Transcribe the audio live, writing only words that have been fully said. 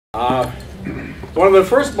One of the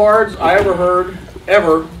first bards I ever heard,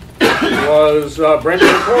 was Brendan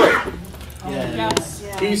Corraidhe. Yes.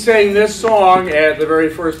 He sang this song at the very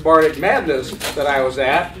first Bardic Madness that I was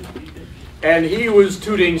at, and he was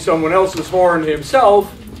tooting someone else's horn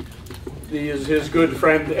himself. He is his good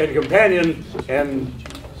friend and companion, and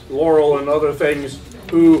Laurel and other things,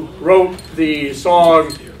 who wrote the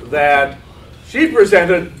song that she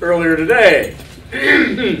presented earlier today.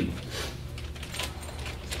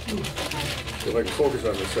 See if I can focus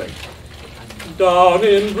on this thing. Down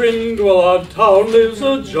in Brindwell town lives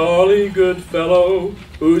a jolly good fellow,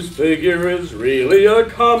 whose figure is really a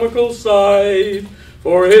comical sight.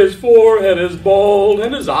 For his forehead is bald,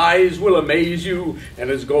 and his eyes will amaze you,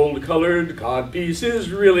 and his gold-colored codpiece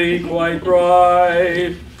is really quite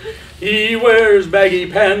bright. He wears baggy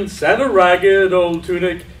pants and a ragged old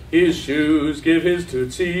tunic. His shoes give his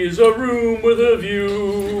tootsies a room with a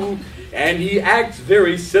view. And he acts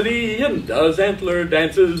very silly and does antler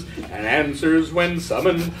dances and answers when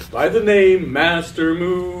summoned by the name Master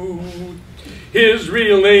Moo. His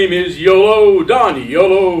real name is Don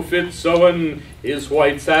Iolo Fitzowen. His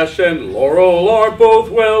white sash and laurel are both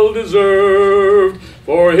well deserved,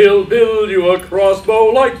 for he'll build you a crossbow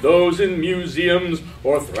like those in museums,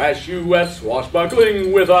 or thrash you at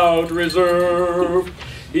swashbuckling without reserve.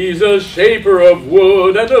 He's a shaper of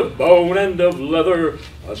wood and of bone and of leather,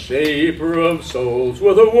 a shaper of souls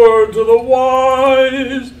with a word to the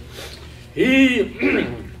wise. He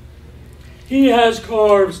has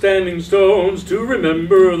carved standing stones to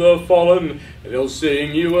remember the fallen, and he'll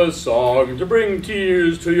sing you a song to bring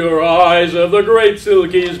tears to your eyes of the great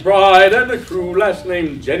Silky's bride and a crew lass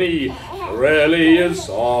named Jenny, Karelia's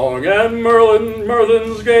song, and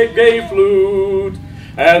Merlin's gay flute.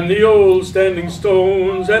 And the old standing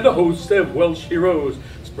stones and a host of Welsh heroes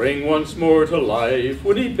spring once more to life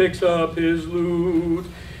when he picks up his lute.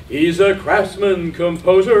 He's a craftsman,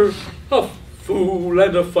 composer, a fool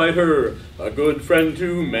and a fighter, a good friend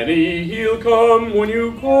to many. He'll come when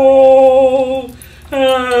you call,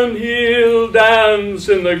 and he'll dance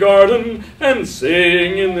in the garden and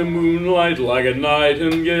sing in the moonlight like a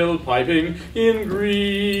nightingale piping in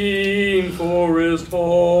green forest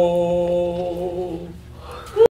hall.